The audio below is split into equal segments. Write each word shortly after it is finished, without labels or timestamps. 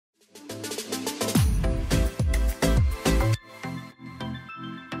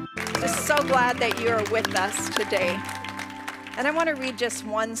just so glad that you are with us today. And I want to read just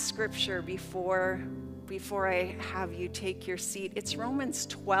one scripture before I have you take your seat. It's Romans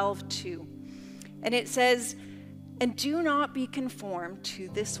 12:2. And it says, "And do not be conformed to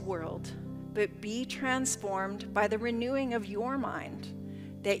this world, but be transformed by the renewing of your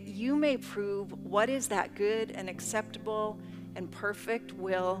mind, that you may prove what is that good and acceptable and perfect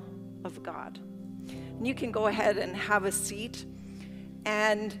will of God." And you can go ahead and have a seat.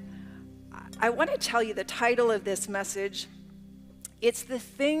 And I want to tell you the title of this message. It's the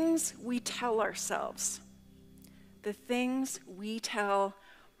things we tell ourselves. The things we tell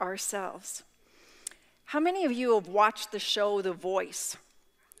ourselves. How many of you have watched the show The Voice?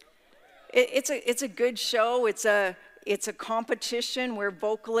 It's a good show. It's a competition where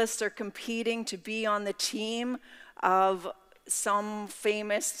vocalists are competing to be on the team of some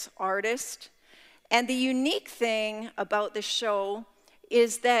famous artist. And the unique thing about the show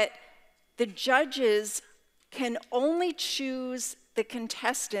is that the judges can only choose the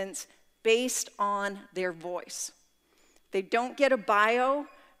contestants based on their voice. They don't get a bio.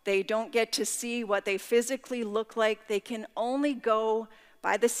 They don't get to see what they physically look like. They can only go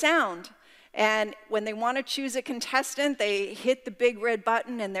by the sound. And when they want to choose a contestant, they hit the big red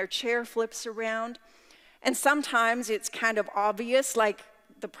button and their chair flips around. And sometimes it's kind of obvious, like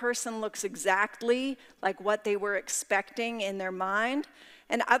the person looks exactly like what they were expecting in their mind.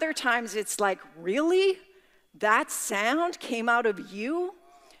 And other times it's like, really? That sound came out of you?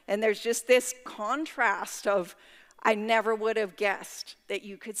 And there's just this contrast of, I never would have guessed that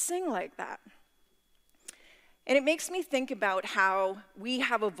you could sing like that. And it makes me think about how we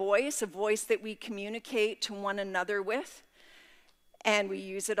have a voice that we communicate to one another with, and we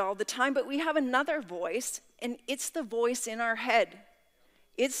use it all the time, but we have another voice, and it's the voice in our head.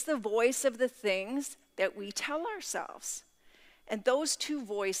 It's the voice of the things that we tell ourselves. And those two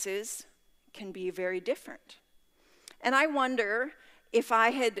voices can be very different. And I wonder if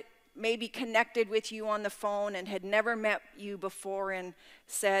I had maybe connected with you on the phone and had never met you before and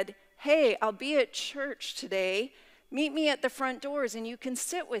said, "Hey, I'll be at church today. Meet me at the front doors and you can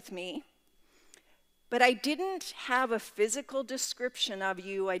sit with me." But I didn't have a physical description of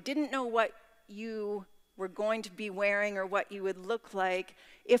you. I didn't know what you were going to be wearing or what you would look like.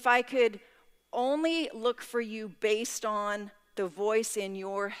 If I could only look for you based on the voice in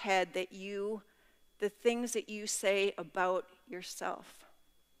your head the things that you say about yourself,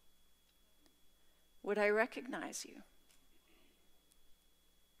 would I recognize you?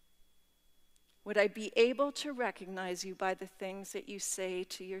 Would I be able to recognize you by the things that you say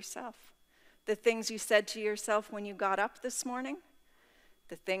to yourself? The things you said to yourself when you got up this morning?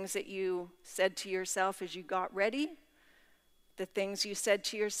 The things that you said to yourself as you got ready? The things you said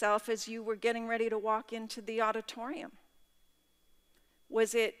to yourself as you were getting ready to walk into the auditorium?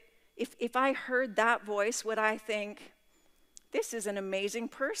 Was it, if I heard that voice, would I think, this is an amazing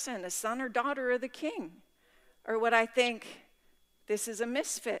person, a son or daughter of the King? Or would I think, this is a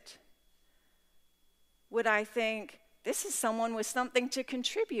misfit? Would I think, this is someone with something to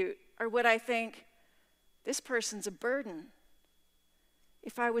contribute? Or would I think, this person's a burden?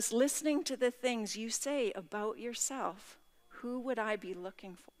 If I was listening to the things you say about yourself, who would I be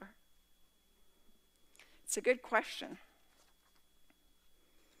looking for? It's a good question.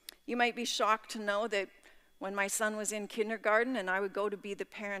 You might be shocked to know that when my son was in kindergarten and I would go to be the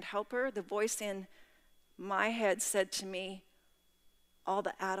parent helper, the voice in my head said to me, "All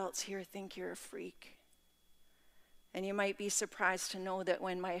the adults here think you're a freak." And you might be surprised to know that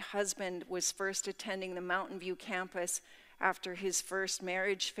when my husband was first attending the Mountain View campus after his first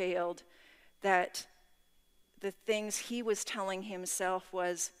marriage failed, that the things he was telling himself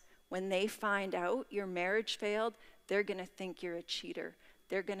was, when they find out your marriage failed, they're going to think you're a cheater.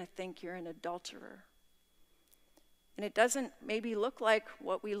 They're going to think you're an adulterer. And it doesn't maybe look like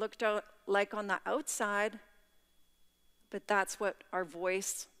what we looked out like on the outside, but that's what our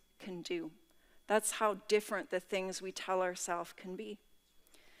voice can do. That's how different the things we tell ourselves can be.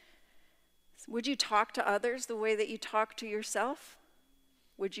 Would you talk to others the way that you talk to yourself?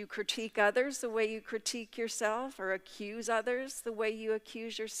 Would you critique others the way you critique yourself, or accuse others the way you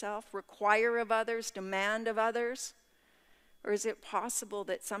accuse yourself? Require of others, demand of others? Or is it possible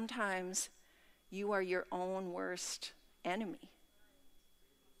that sometimes you are your own worst enemy?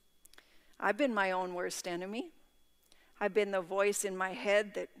 I've been my own worst enemy. I've been the voice in my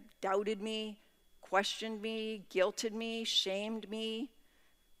head that doubted me, questioned me, guilted me, shamed me,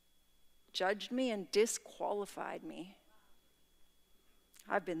 judged me, and disqualified me.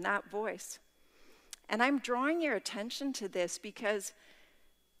 I've been that voice. And I'm drawing your attention to this because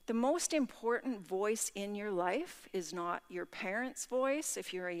The most important voice in your life is not your parents' voice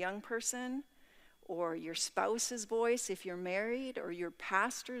if you're a young person, or your spouse's voice if you're married, or your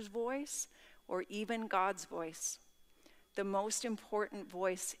pastor's voice, or even God's voice. The most important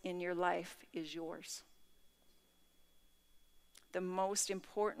voice in your life is yours. The most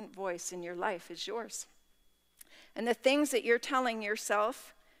important voice in your life is yours. And the things that you're telling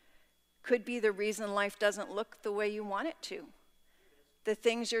yourself could be the reason life doesn't look the way you want it to. The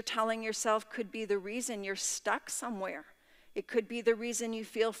things you're telling yourself could be the reason you're stuck somewhere. It could be the reason you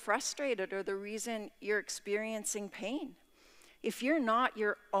feel frustrated or the reason you're experiencing pain. If you're not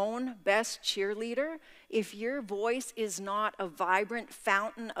your own best cheerleader, if your voice is not a vibrant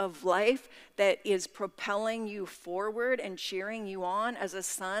fountain of life that is propelling you forward and cheering you on as a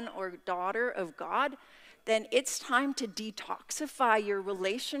son or daughter of God, then it's time to detoxify your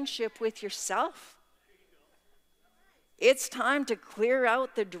relationship with yourself. It's time to clear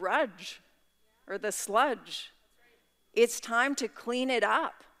out the drudge or the sludge. It's time to clean it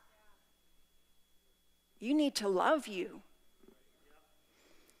up. You need to love you.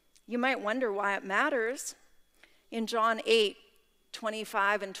 You might wonder why it matters. In John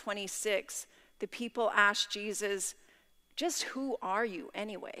 8:25 and 26, the people ask Jesus, just who are you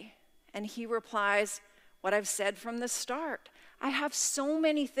anyway? And he replies, what I've said from the start. I have so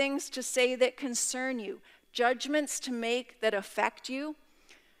many things to say that concern you, judgments to make that affect you.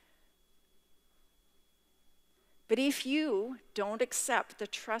 But if you don't accept the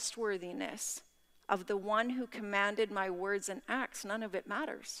trustworthiness of the one who commanded my words and acts, none of it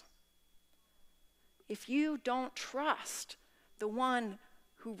matters. If you don't trust the one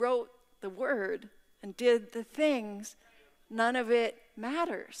who wrote the word and did the things, none of it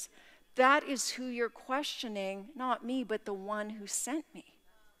matters. That is who you're questioning, not me, but the one who sent me.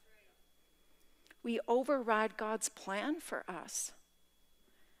 We override God's plan for us.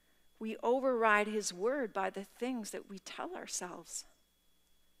 We override his word by the things that we tell ourselves.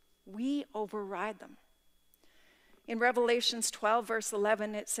 We override them. In Revelations 12, verse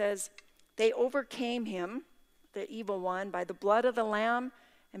 11, it says, they overcame him, the evil one, by the blood of the Lamb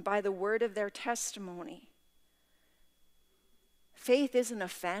and by the word of their testimony. Faith isn't a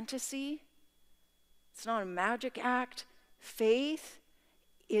fantasy. It's not a magic act. Faith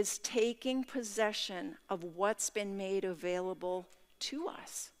is taking possession of what's been made available to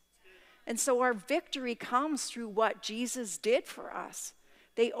us. And so our victory comes through what Jesus did for us.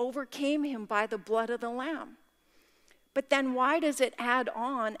 They overcame him by the blood of the Lamb. But then why does it add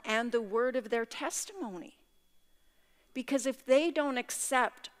on, and the word of their testimony? Because if they don't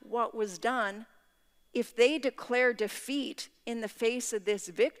accept what was done, if they declare defeat in the face of this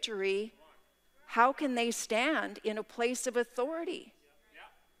victory, how can they stand in a place of authority?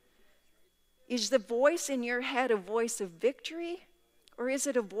 Is the voice in your head a voice of victory, or is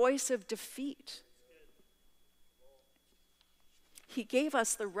it a voice of defeat? He gave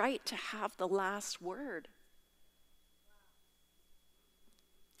us the right to have the last word.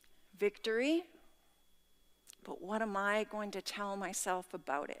 Victory, but what am I going to tell myself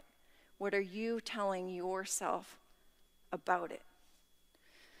about it? What are you telling yourself about it?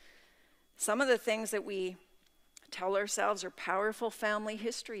 Some of the things that we tell ourselves are powerful family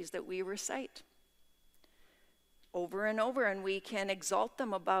histories that we recite over and over, and we can exalt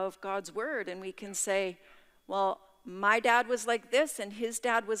them above God's word, and we can say, well, my dad was like this, and his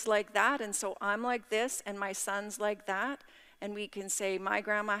dad was like that, and so I'm like this, and my son's like that. And we can say, my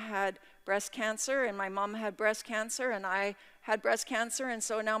grandma had breast cancer, and my mom had breast cancer, and I had breast cancer, and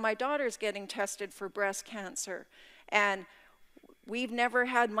so now my daughter's getting tested for breast cancer. And we've never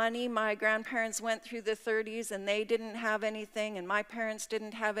had money. My grandparents went through the 30s, and they didn't have anything, and my parents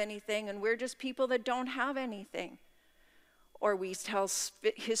didn't have anything, and we're just people that don't have anything. Or we tell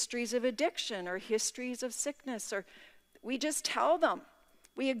histories of addiction or histories of sickness, or we just tell them.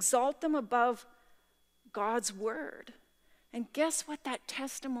 We exalt them above God's word. And guess what that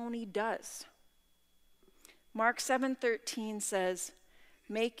testimony does? Mark 7:13 says,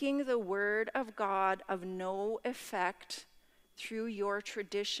 making the word of God of no effect through your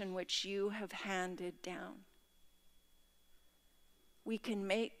tradition which you have handed down. We can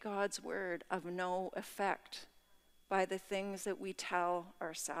make God's word of no effect by the things that we tell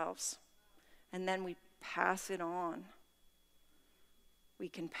ourselves. And then we pass it on. We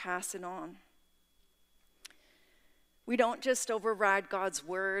can pass it on. We don't just override God's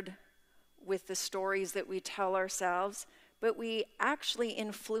word with the stories that we tell ourselves, but we actually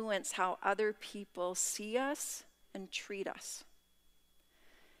influence how other people see us and treat us.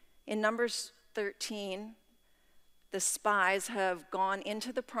 In Numbers 13, the spies have gone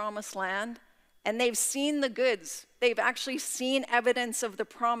into the promised land, And they've seen the goods. They've actually seen evidence of the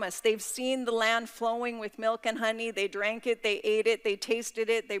promise. They've seen the land flowing with milk and honey. They drank it, they ate it, they tasted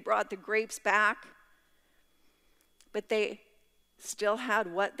it, they brought the grapes back. But they still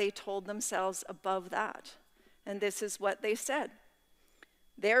had what they told themselves above that. And this is what they said.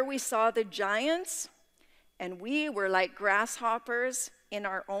 There we saw the giants, and we were like grasshoppers in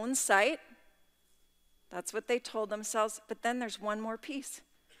our own sight. That's what they told themselves. But then there's one more piece.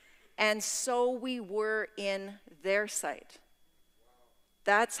 And so we were in their sight.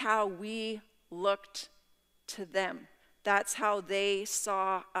 That's how we looked to them. That's how they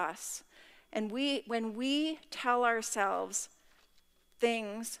saw us. And when we tell ourselves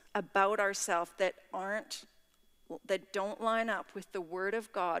things about ourselves that don't line up with the Word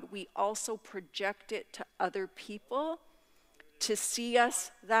of God, we also project it to other people to see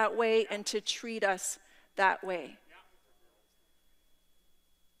us that way and to treat us that way.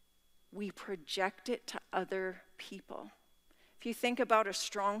 We project it to other people. If you think about a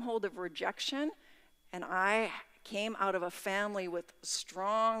stronghold of rejection, and I came out of a family with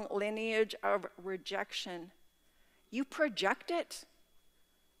strong lineage of rejection, you project it.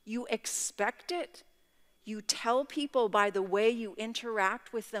 You expect it. You tell people by the way you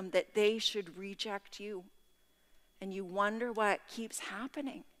interact with them that they should reject you. And you wonder why it keeps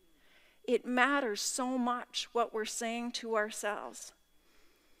happening. It matters so much what we're saying to ourselves.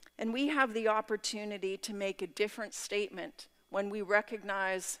 And we have the opportunity to make a different statement when we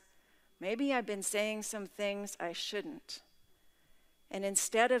recognize, maybe I've been saying some things I shouldn't. And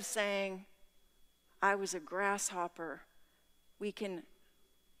instead of saying, I was a grasshopper, we can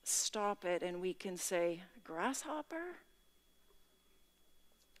stop it and we can say, grasshopper?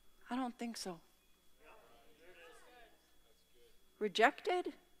 I don't think so. Rejected?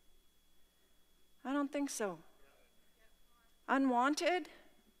 I don't think so. Unwanted?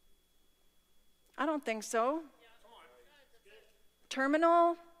 I don't think so.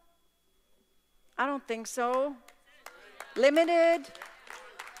 Terminal? I don't think so. Limited?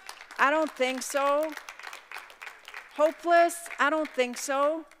 I don't think so. Hopeless? I don't think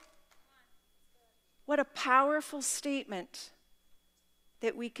so. What a powerful statement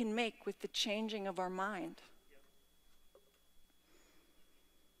that we can make with the changing of our mind.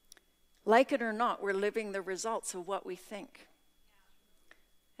 Like it or not, we're living the results of what we think.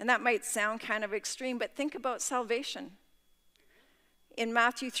 And that might sound kind of extreme, but think about salvation. In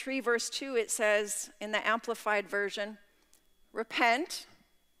Matthew 3, verse 2, it says, in the Amplified Version, repent,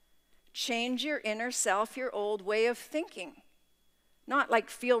 change your inner self, your old way of thinking. Not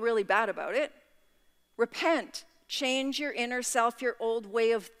like feel really bad about it. Repent, change your inner self, your old way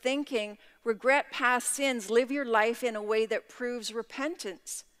of thinking. Regret past sins, live your life in a way that proves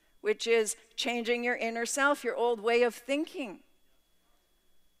repentance, which is changing your inner self, your old way of thinking.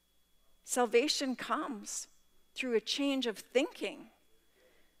 Salvation comes through a change of thinking.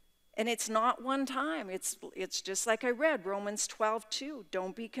 And it's not one time. It's just like I read, Romans 12:2.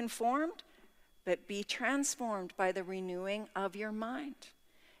 Don't be conformed, but be transformed by the renewing of your mind.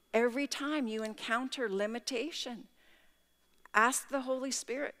 Every time you encounter limitation, ask the Holy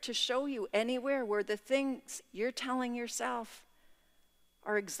Spirit to show you anywhere where the things you're telling yourself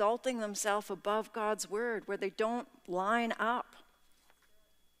are exalting themselves above God's word, where they don't line up.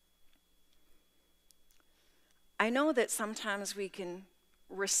 I know that sometimes we can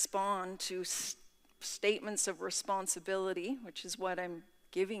respond to statements of responsibility, which is what I'm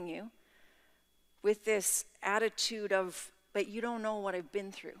giving you, with this attitude of, but you don't know what I've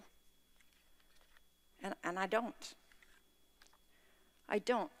been through. And I don't. I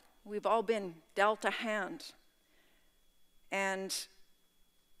don't. We've all been dealt a hand. And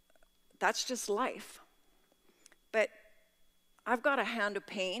that's just life. But I've got a hand of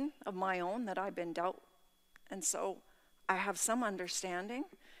pain of my own that I've been dealt. And so I have some understanding.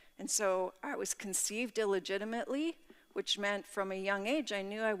 And so I was conceived illegitimately, which meant from a young age I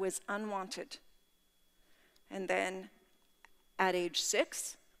knew I was unwanted. And then at age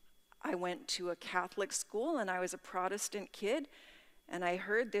 6, I went to a Catholic school and I was a Protestant kid. And I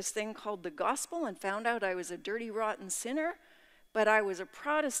heard this thing called the gospel and found out I was a dirty, rotten sinner. But I was a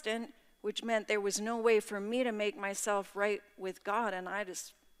Protestant, which meant there was no way for me to make myself right with God. And I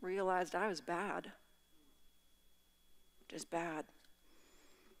just realized I was bad. Just bad.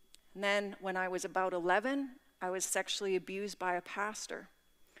 And then when I was about 11, I was sexually abused by a pastor.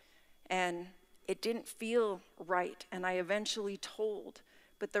 And it didn't feel right. And I eventually told.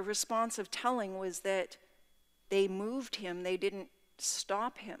 But the response of telling was that they moved him. They didn't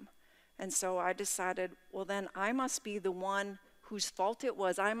stop him. And so I decided, well, then I must be the one whose fault it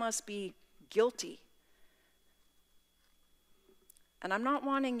was. I must be guilty. And I'm not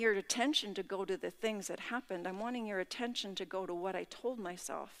wanting your attention to go to the things that happened. I'm wanting your attention to go to what I told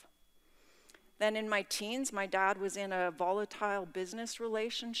myself. Then in my teens, my dad was in a volatile business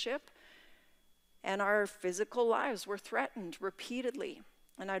relationship, and our physical lives were threatened repeatedly.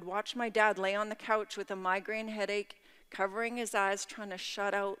 And I'd watch my dad lay on the couch with a migraine headache, covering his eyes, trying to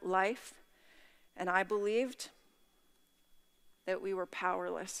shut out life. And I believed that we were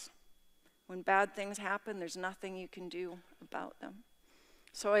powerless. When bad things happen, there's nothing you can do about them.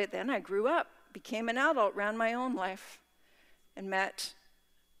 So then I grew up, became an adult, ran my own life, and met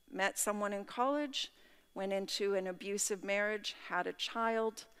someone in college, went into an abusive marriage, had a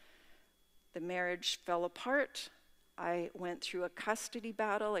child. The marriage fell apart. I went through a custody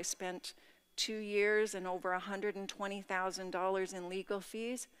battle. I spent 2 years and over $120,000 in legal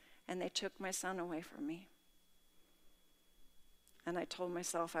fees, and they took my son away from me. And I told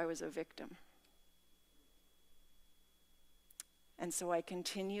myself I was a victim. And so I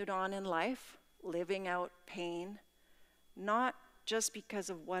continued on in life, living out pain, not just because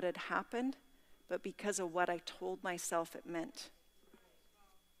of what had happened, but because of what I told myself it meant.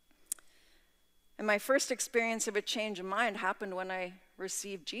 And my first experience of a change of mind happened when I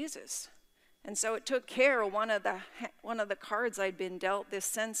received Jesus. And so it took care of one of the cards I'd been dealt, this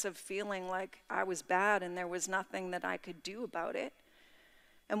sense of feeling like I was bad and there was nothing that I could do about it.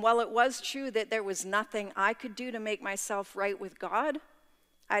 And while it was true that there was nothing I could do to make myself right with God,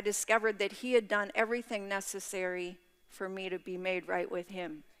 I discovered that He had done everything necessary for me to be made right with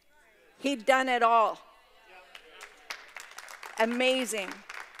Him. He'd done it all. Amazing.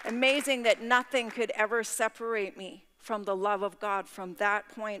 Amazing that nothing could ever separate me from the love of God from that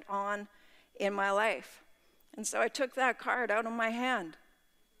point on in my life. And so I took that card out of my hand.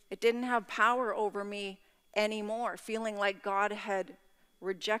 It didn't have power over me anymore, feeling like God had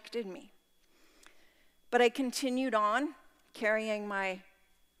rejected me. But I continued on carrying my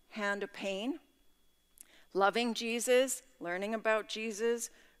hand of pain, loving Jesus, learning about Jesus,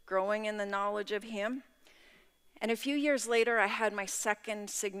 growing in the knowledge of Him. And a few years later, I had my second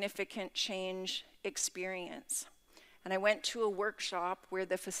significant change experience. And I went to a workshop where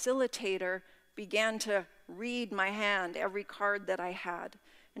the facilitator began to read my hand, every card that I had.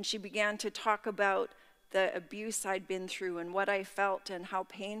 And she began to talk about the abuse I'd been through and what I felt and how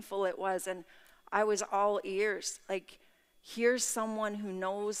painful it was. And I was all ears. Like, here's someone who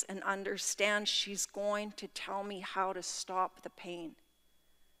knows and understands. She's going to tell me how to stop the pain.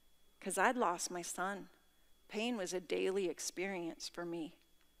 Because I'd lost my son. Pain was a daily experience for me.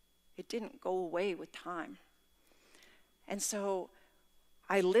 It didn't go away with time. And so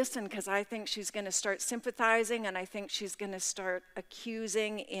I listened because I think she's going to start sympathizing, and I think she's going to start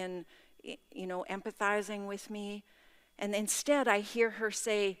accusing in empathizing with me. And instead I hear her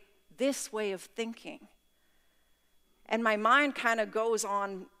say, this way of thinking. And my mind kind of goes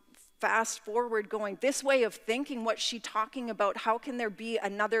on fast forward going, this way of thinking, what's she talking about? How can there be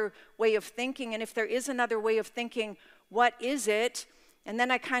another way of thinking? And if there is another way of thinking, what is it? And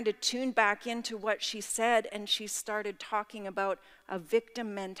then I kind of tuned back into what she said, and she started talking about a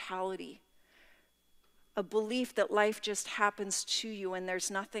victim mentality. A belief that life just happens to you and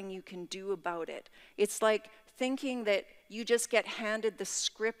there's nothing you can do about it. It's like thinking that you just get handed the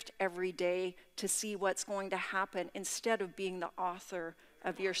script every day to see what's going to happen instead of being the author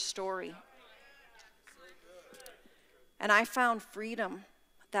of your story. And I found freedom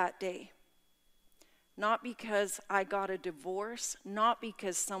that day. Not because I got a divorce, not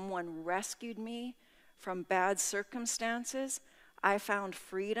because someone rescued me from bad circumstances. I found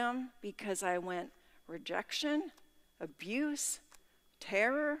freedom because I went, rejection, abuse,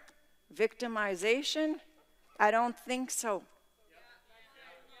 terror, victimization? I don't think so.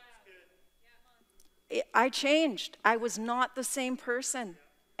 I changed. I was not the same person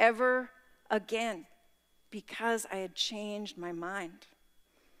ever again because I had changed my mind.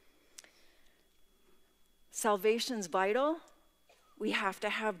 Salvation's vital. We have to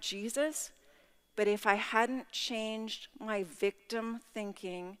have Jesus. But if I hadn't changed my victim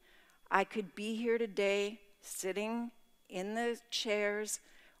thinking, I could be here today sitting in the chairs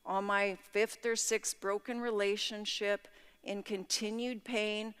on my 5th or 6th broken relationship in continued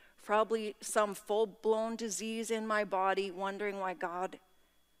pain, probably some full-blown disease in my body, wondering why God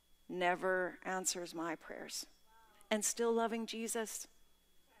never answers my prayers, and still loving Jesus.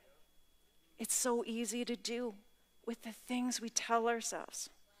 It's so easy to do with the things we tell ourselves.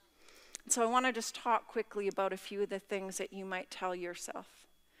 So I want to just talk quickly about a few of the things that you might tell yourself.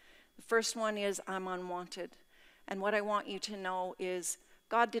 The first one is, I'm unwanted. And what I want you to know is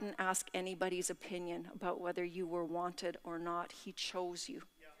God didn't ask anybody's opinion about whether you were wanted or not. He chose you.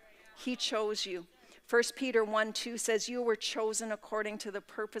 He chose you. 1 Peter 1:2 says, you were chosen according to the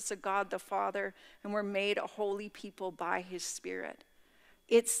purpose of God the Father and were made a holy people by his Spirit.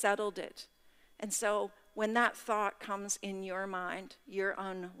 It settled it. And so when that thought comes in your mind, you're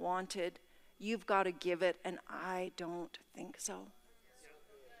unwanted, you've got to give it, and I don't think so.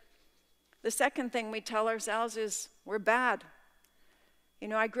 The second thing we tell ourselves is we're bad. You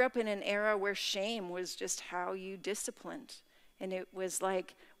know, I grew up in an era where shame was just how you disciplined. And it was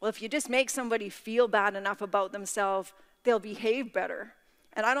like, well, if you just make somebody feel bad enough about themselves, they'll behave better.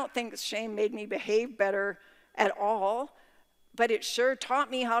 And I don't think shame made me behave better at all, but it sure taught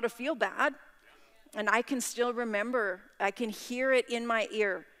me how to feel bad. And I can still remember, I can hear it in my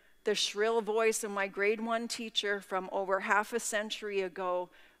ear, the shrill voice of my grade 1 teacher from over half a century ago,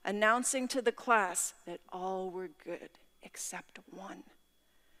 announcing to the class that all were good except one.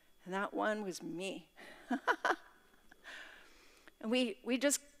 And that one was me. And we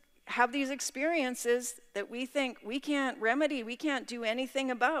just have these experiences that we think we can't remedy, we can't do anything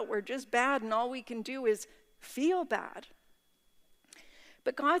about. We're just bad, and all we can do is feel bad.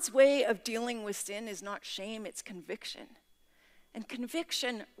 But God's way of dealing with sin is not shame, it's conviction. And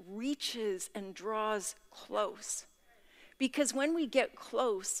conviction reaches and draws close. Because when we get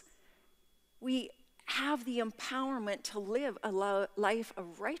close, we have the empowerment to live a life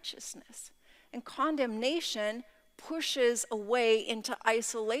of righteousness. And condemnation pushes away into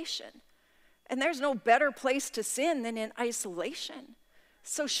isolation. And there's no better place to sin than in isolation.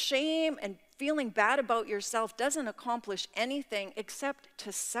 So shame and feeling bad about yourself doesn't accomplish anything except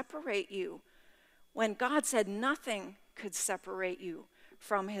to separate you, when God said nothing could separate you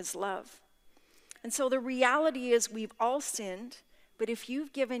from his love. And so the reality is we've all sinned, but if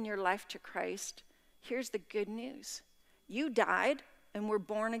you've given your life to Christ, here's the good news. You died and were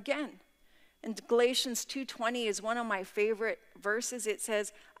born again. And Galatians 2:20 is one of my favorite verses. It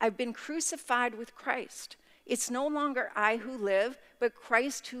says, I've been crucified with Christ. It's no longer I who live, but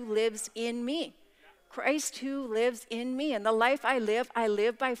Christ who lives in me. Christ who lives in me. And the life I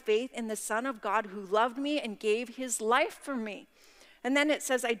live by faith in the Son of God who loved me and gave his life for me. And then it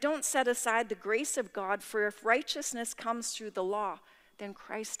says, I don't set aside the grace of God, for if righteousness comes through the law, then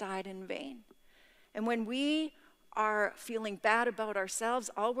Christ died in vain. And when we are feeling bad about ourselves,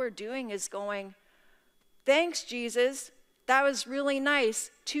 all we're doing is going, thanks, Jesus. That was really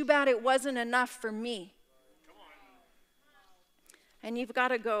nice. Too bad it wasn't enough for me. And you've got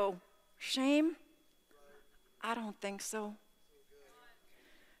to go, shame? I don't think so.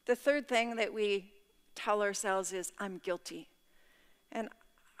 The third thing that we tell ourselves is, I'm guilty. And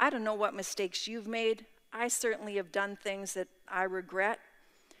I don't know what mistakes you've made. I certainly have done things that I regret.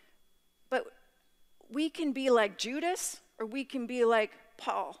 But we can be like Judas, or we can be like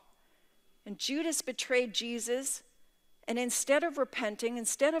Paul. And Judas betrayed Jesus, and instead of repenting,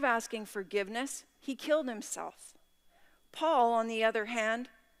 instead of asking forgiveness, he killed himself. Paul, on the other hand,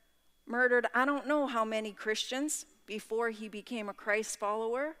 murdered I don't know how many Christians before he became a Christ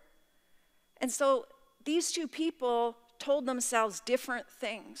follower. And so these two people told themselves different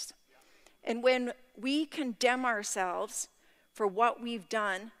things. And when we condemn ourselves for what we've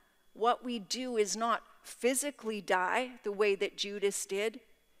done, what we do is not physically die the way that Judas did,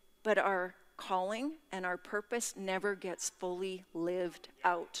 but our calling and our purpose never gets fully lived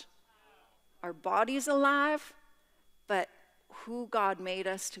out. Our body's alive, but who God made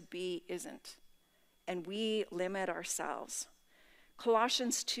us to be isn't. And we limit ourselves.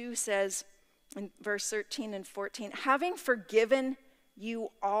 Colossians 2 says in verse 13 and 14, having forgiven you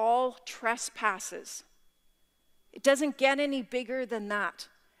all trespasses. It doesn't get any bigger than that.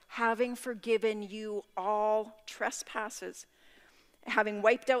 Having forgiven you all trespasses. Having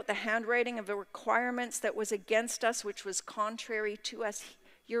wiped out the handwriting of the requirements that was against us, which was contrary to us.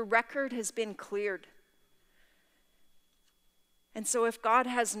 Your record has been cleared. And so if God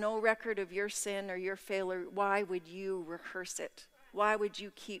has no record of your sin or your failure, why would you rehearse it? Why would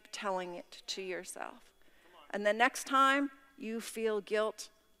you keep telling it to yourself? And the next time you feel guilt,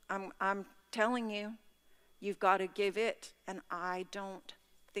 I'm telling you, you've got to give it. And I don't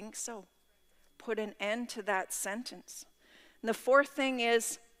think so. Put an end to that sentence. And the fourth thing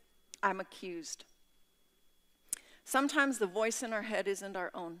is, I'm accused. Sometimes the voice in our head isn't our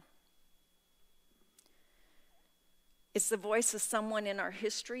own. It's the voice of someone in our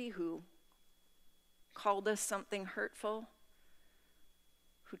history who called us something hurtful,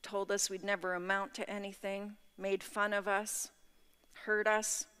 who told us we'd never amount to anything, made fun of us, hurt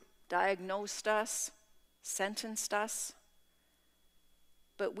us, diagnosed us, sentenced us.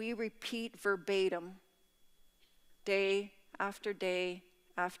 But we repeat verbatim, day after day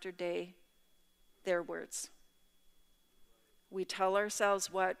after day, their words. We tell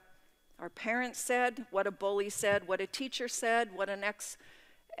ourselves what our parents said, what a bully said, what a teacher said, what an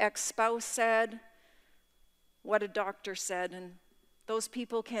ex-spouse said, what a doctor said. And those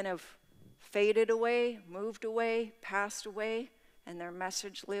people can have faded away, moved away, passed away, and their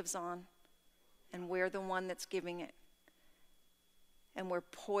message lives on. And we're the one that's giving it. And we're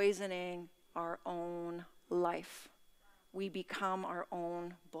poisoning our own life. We become our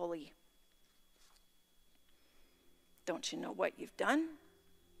own bully. Don't you know what you've done?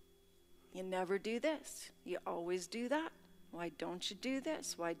 You never do this. You always do that. Why don't you do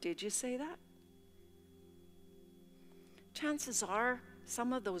this? Why did you say that? Chances are,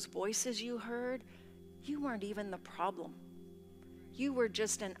 some of those voices you heard, you weren't even the problem. You were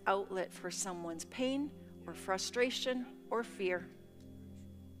just an outlet for someone's pain or frustration or fear.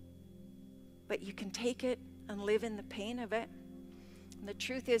 But you can take it and live in the pain of it. And the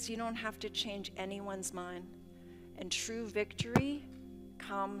truth is, you don't have to change anyone's mind. And true victory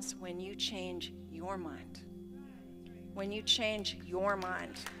comes when you change your mind. When you change your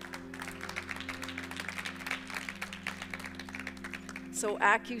mind. So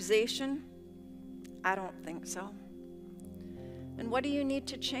accusation, I don't think so. And what do you need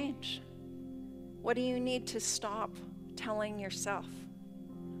to change? What do you need to stop telling yourself?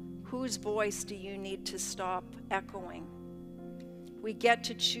 Whose voice do you need to stop echoing? We get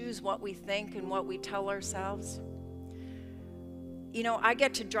to choose what we think and what we tell ourselves. You know, I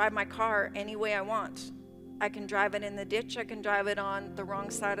get to drive my car any way I want. I can drive it in the ditch. I can drive it on the wrong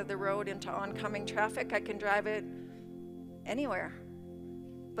side of the road into oncoming traffic. I can drive it anywhere.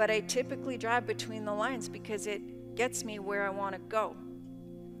 But I typically drive between the lines because it gets me where I want to go.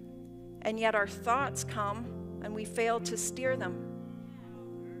 And yet our thoughts come and we fail to steer them.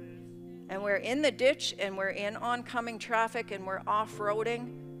 And we're in the ditch and we're in oncoming traffic and we're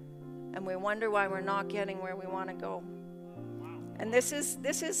off-roading and we wonder why we're not getting where we want to go. And this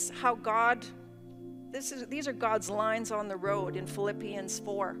is how God, these are God's lines on the road in Philippians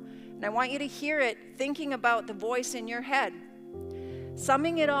 4. And I want you to hear it thinking about the voice in your head.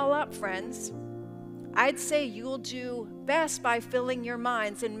 Summing it all up, friends, I'd say you'll do best by filling your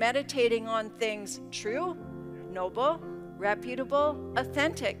minds and meditating on things true, noble, reputable,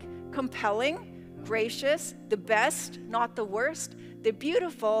 authentic, compelling, gracious, the best, not the worst, the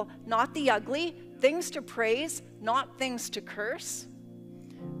beautiful, not the ugly, things to praise, not things to curse.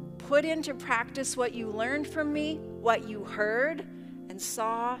 Put into practice what you learned from me, what you heard and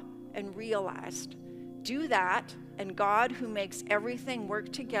saw and realized. Do that, and God, who makes everything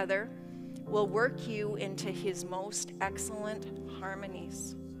work together, will work you into his most excellent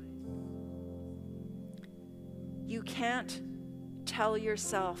harmonies. You can't tell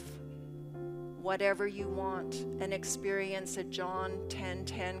yourself whatever you want and experience a John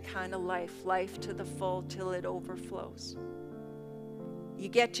 10:10 kind of life to the full till it overflows. You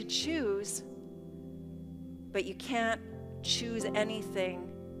get to choose, but you can't choose anything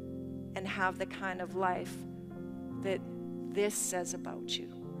and have the kind of life that this says about you.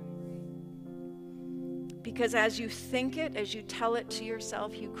 Because as you think it, as you tell it to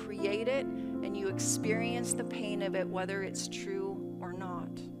yourself, you create it and you experience the pain of it, whether it's true or not.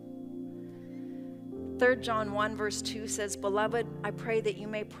 3 John 1 verse 2 says, "Beloved, I pray that you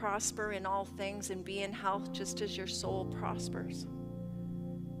may prosper in all things and be in health just as your soul prospers."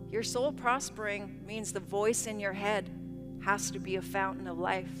 Your soul prospering means the voice in your head has to be a fountain of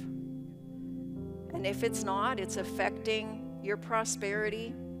life. And if it's not, it's affecting your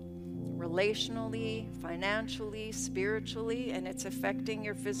prosperity relationally, financially, spiritually, and it's affecting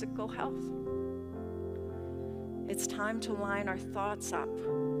your physical health. It's time to line our thoughts up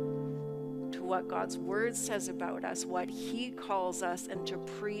to what God's word says about us, what he calls us, and to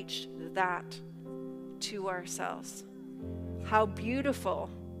preach that to ourselves. How beautiful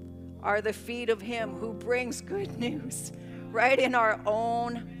are the feet of him who brings good news right in our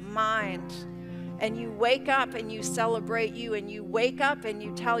own mind. And you wake up and you celebrate you, and you wake up and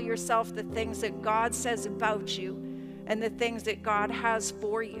you tell yourself the things that God says about you and the things that God has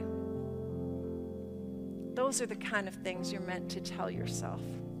for you. Those are the kind of things you're meant to tell yourself.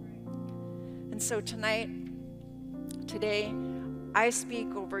 And so today, I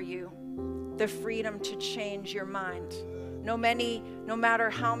speak over you the freedom to change your mind. No matter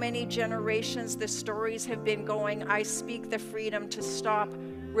how many generations the stories have been going, I speak the freedom to stop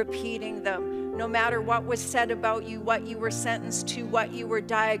repeating them. No matter what was said about you, what you were sentenced to, what you were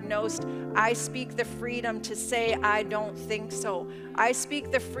diagnosed, I speak the freedom to say, I don't think so. I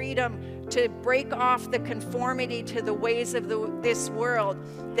speak the freedom to break off the conformity to the ways of this world,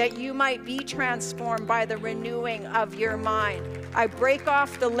 that you might be transformed by the renewing of your mind. I break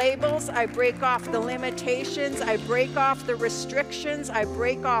off the labels, I break off the limitations, I break off the restrictions, I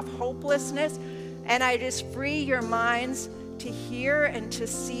break off hopelessness, and I just free your minds to hear and to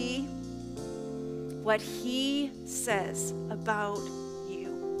see what He says about you.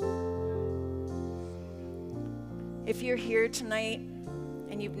 If you're here tonight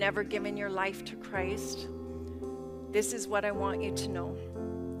and you've never given your life to Christ, this is what I want you to know.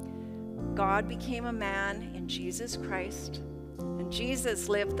 God became a man in Jesus Christ, and Jesus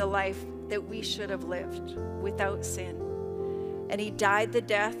lived the life that we should have lived without sin. And He died the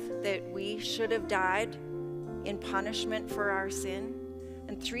death that we should have died in punishment for our sin.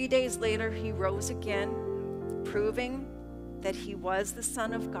 And 3 days later, He rose again, proving that He was the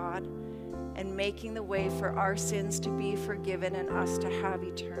Son of God and making the way for our sins to be forgiven and us to have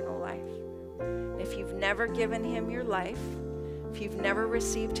eternal life. If you've never given Him your life, if you've never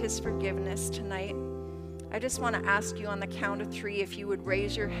received His forgiveness tonight, I just want to ask you on the count of 3 if you would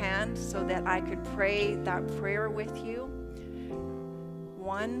raise your hand so that I could pray that prayer with you.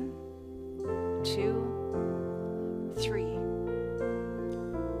 1, 2, 3.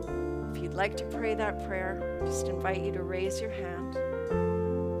 If you'd like to pray that prayer, I just invite you to raise your hand.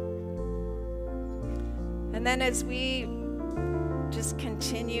 And then as we just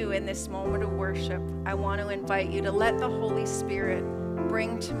continue in this moment of worship, I want to invite you to let the Holy Spirit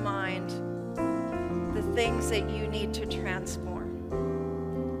bring to mind the things that you need to transform.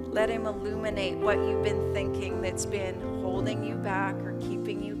 Let Him illuminate what you've been thinking that's been holding you back or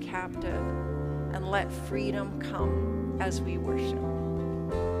keeping you captive, and let freedom come as we worship.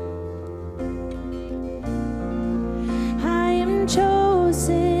 I am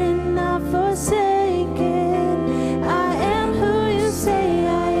chosen, not forsaken. I am who you say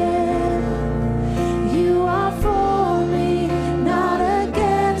I am. You are for me, not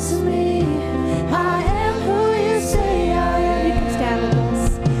against me. I am who you say I am. You can stand with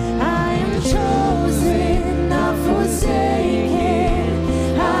us. I am chosen, not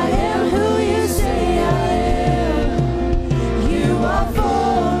forsaken. I am who you say I am. You are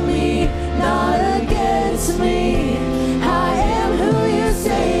for me, not against me. I am who you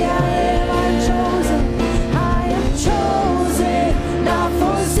say I am. I'm chosen. I am chosen, not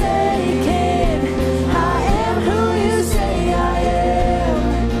forsaken. I am who you say I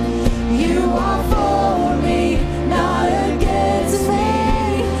am. You are for me, not against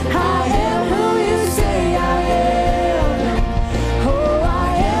me. I am who you say I am. Oh,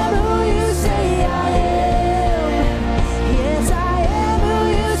 I am who you say I am. Yes, I am who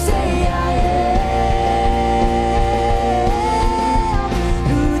you say I am.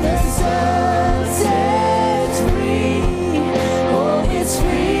 Who the Son sets free, oh, it's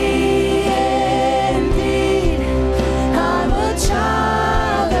free indeed. I'm a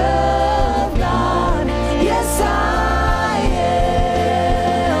child of God. Yes, I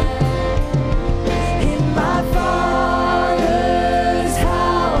am. In my Father's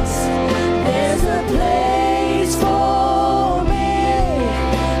house, there's a place for me.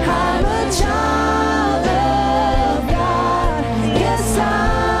 I'm a child of God. Yes,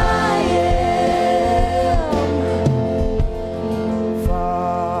 I am.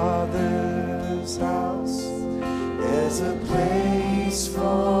 Father's house, there's a place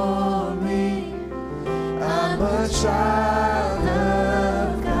for me. I'm a child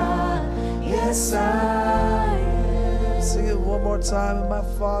of God. Yes, I am. Sing it one more time. In my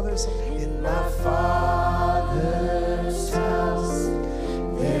Father's house,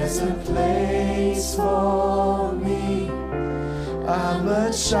 there's a place for me. I'm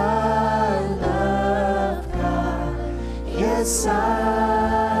a child of God. Yes,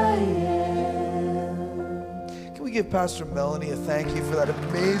 I am. Can we give Pastor Melanie a thank you for that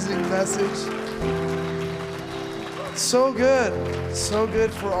amazing message? So good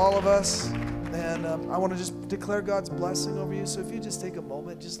for all of us. And I want to just declare God's blessing over you. So if you just take a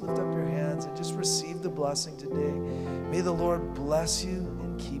moment, just lift up your hands and just receive the blessing today. May the Lord bless you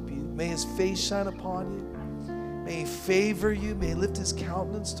and keep you. May His face shine upon you. May He favor you. May He lift His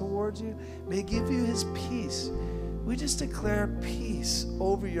countenance towards you. May He give you His peace. We just declare peace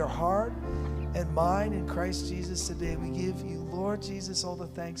over your heart and mind in Christ Jesus today. We give you, Lord Jesus, all the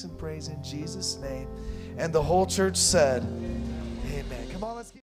thanks and praise in Jesus' name. And the whole church said, amen. Come on, let's